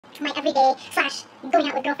my everyday slash going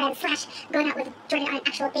out with girlfriends slash going out with Jordan on an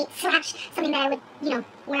actual date slash something that I would, you know,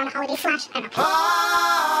 wear on a holiday slash, I don't know.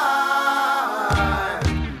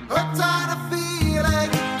 I'm tired of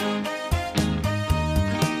feeling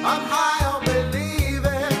I'm high on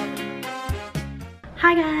believing.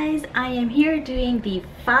 Hi guys, I am here doing the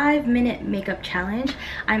 5-minute makeup challenge.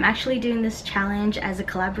 I'm actually doing this challenge as a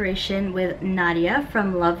collaboration with Nadia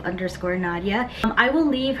from love_Nadia. I will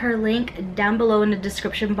leave her link down below in the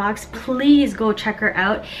description box. Please go check her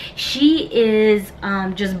out. She is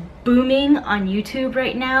just booming on YouTube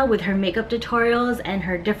right now with her makeup tutorials and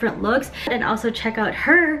her different looks. And also check out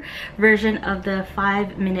her version of the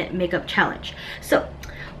 5-minute makeup challenge. So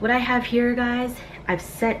what I have here, guys, I've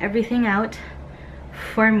set everything out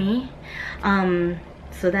for me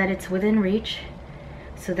so that it's within reach,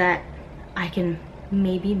 so that I can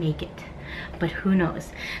maybe make it, but who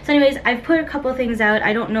knows. So anyways, I've put a couple things out.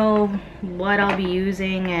 I don't know what I'll be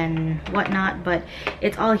using and whatnot, but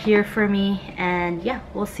it's all here for me, and yeah,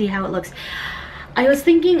 we'll see how it looks. I was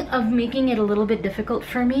thinking of making it a little bit difficult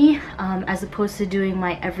for me, as opposed to doing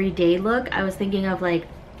my everyday look. I was thinking of like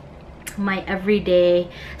my everyday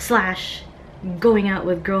slash going out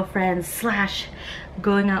with girlfriends slash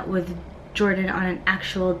going out with Jordan on an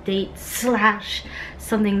actual date slash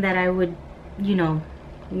something that I would, you know,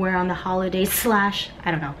 wear on the holidays slash,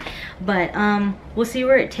 I don't know. But we'll see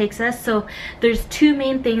where it takes us. So there's two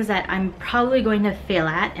main things that I'm probably going to fail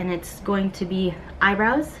at, and it's going to be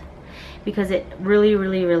eyebrows, because it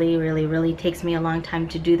really takes me a long time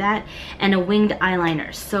to do that, and a winged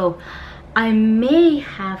eyeliner. So I may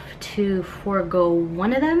have to forego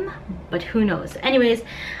one of them, but who knows. Anyways,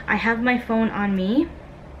 I have my phone on me.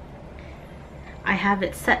 I have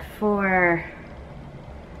it set for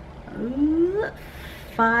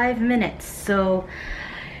 5 minutes. So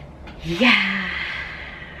yeah,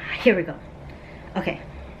 here we go. Okay.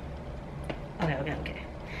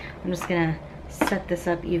 I'm just gonna set this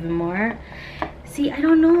up even more. See, I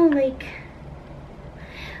don't know, like,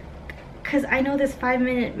 because I know this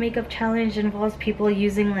 5-minute makeup challenge involves people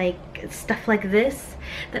using like stuff like this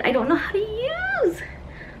that I don't know how to use.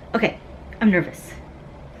 Okay, I'm nervous.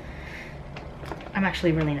 I'm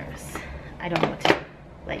actually really nervous. I don't know what to do.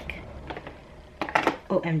 Like,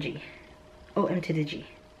 OMG. OM to the G.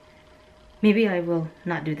 Maybe I will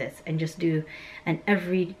not do this and just do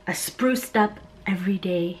a spruced up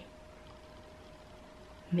everyday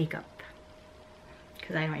makeup,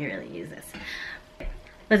 because I don't really use this.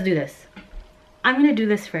 Let's do this. I'm gonna do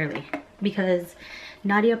this fairly, because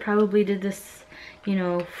Nadia probably did this, you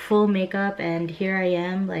know, full makeup, and here I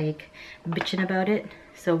am like bitching about it.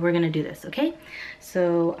 So we're gonna do this, okay?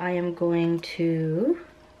 So I am going to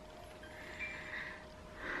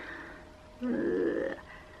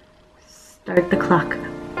start the clock.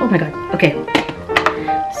 Oh my god, okay.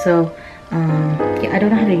 So yeah, I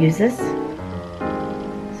don't know how to use this,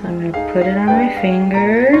 so I'm gonna put it on my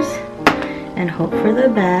fingers and hope for the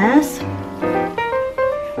best.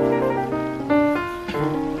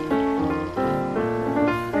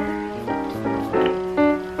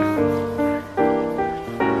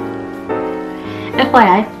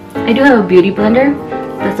 FYI, I do have a beauty blender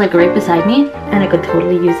that's like right beside me, and I could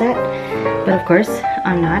totally use that, but of course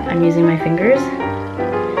I'm not. I'm using my fingers.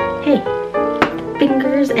 Hey,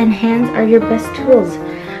 fingers and hands are your best tools,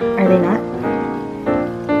 are they not?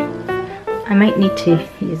 I might need to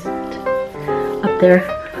use it up there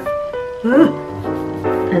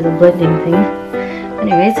as a blending thing.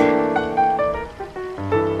 Anyways,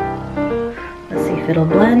 let's see if it'll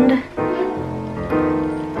blend.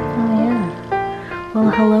 Oh yeah. Well,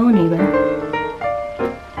 hello neighbor.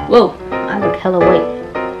 Whoa, I look hella white.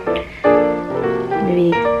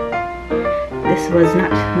 Maybe this was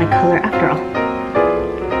not my color after all.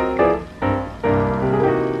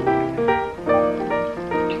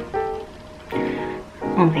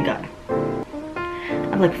 Oh my god. I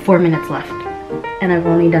have like 4 minutes left, and I've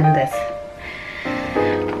only done this.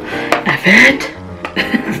 F it.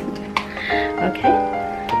 Okay.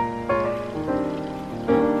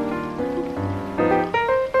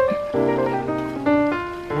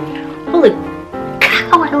 Holy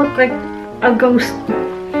cow, I look like a ghost.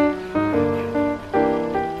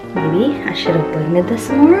 Maybe I should have blended this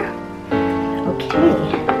more. Okay.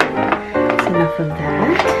 That's enough of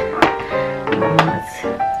that. Let's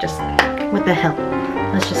just, what the hell?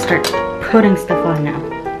 Let's just start putting stuff on now.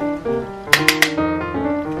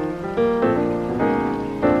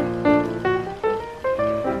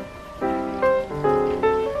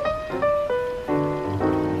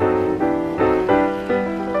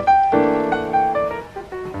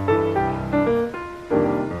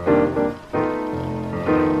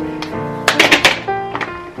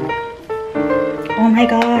 my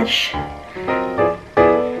gosh. I'm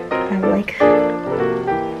like...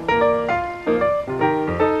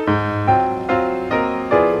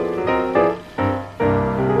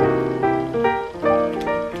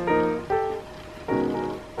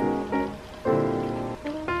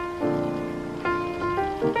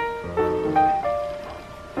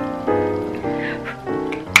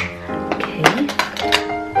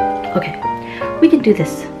 Okay, we can do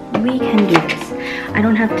this. We can do this. I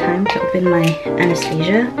don't have time to open my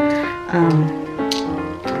anesthesia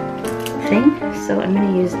thing, so I'm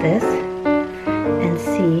gonna use this and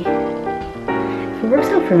see if it works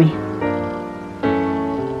out for me.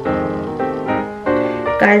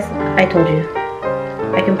 Guys, I told you,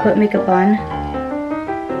 I can put makeup on,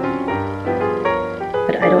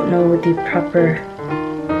 but I don't know the proper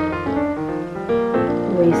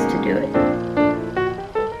ways to do it.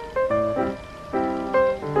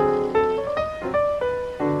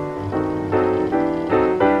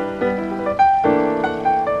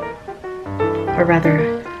 Or rather,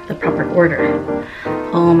 the proper order.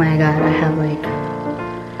 Oh my god, I have like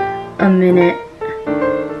a minute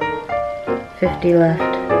 50 left.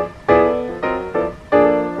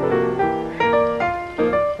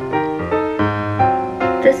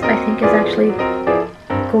 This, I think, is actually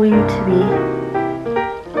going to be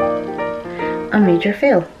a major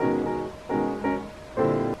fail.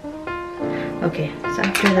 Okay, so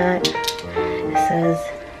after that, it says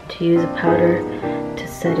to use a powder to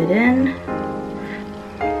set it in.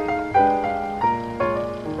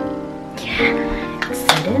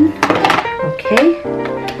 Okay,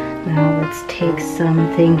 now let's take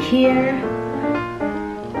something here.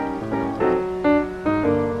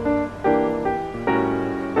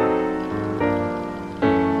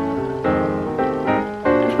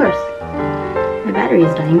 Of course, my battery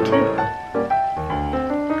is dying too.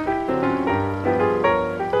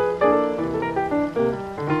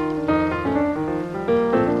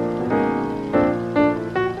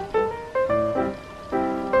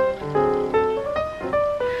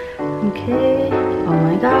 Okay, oh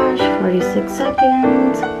my gosh, 46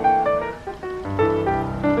 seconds.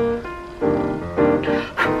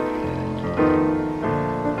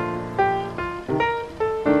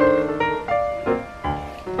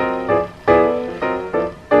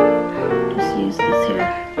 Just use this here.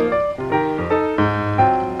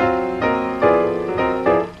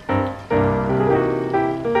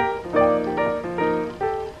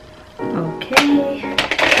 Okay.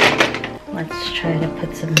 Let's try to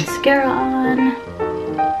put some mascara on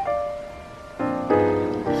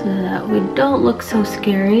so that we don't look so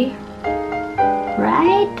scary,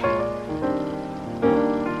 right?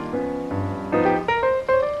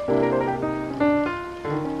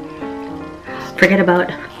 Forget about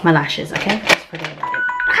my lashes, okay? Just forget about it.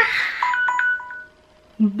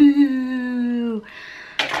 Boo!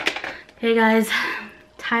 Hey guys,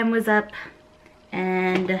 time was up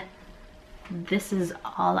and this is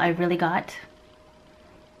all I really got.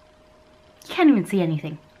 You can't even see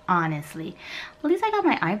anything, honestly. Well, at least I got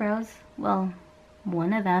my eyebrows. Well,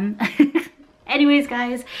 one of them. Anyways,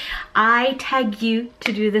 guys, I tagged you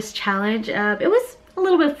to do this challenge. It was a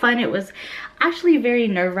little bit fun. It was actually very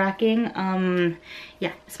nerve-wracking.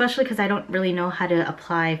 Yeah, especially because I don't really know how to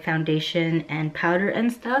apply foundation and powder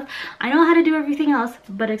and stuff. I know how to do everything else,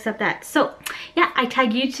 but except that. So yeah, I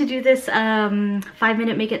tagged you to do this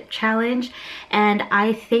 5-minute makeup challenge, and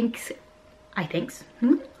I thank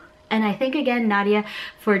again Nadia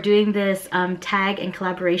for doing this tag and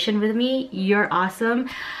collaboration with me. You're awesome.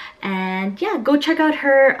 And yeah, go check out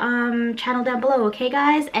her channel down below, okay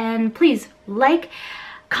guys? And please like,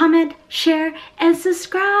 comment, share, and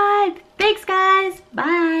subscribe. Thanks guys.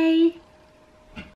 Bye.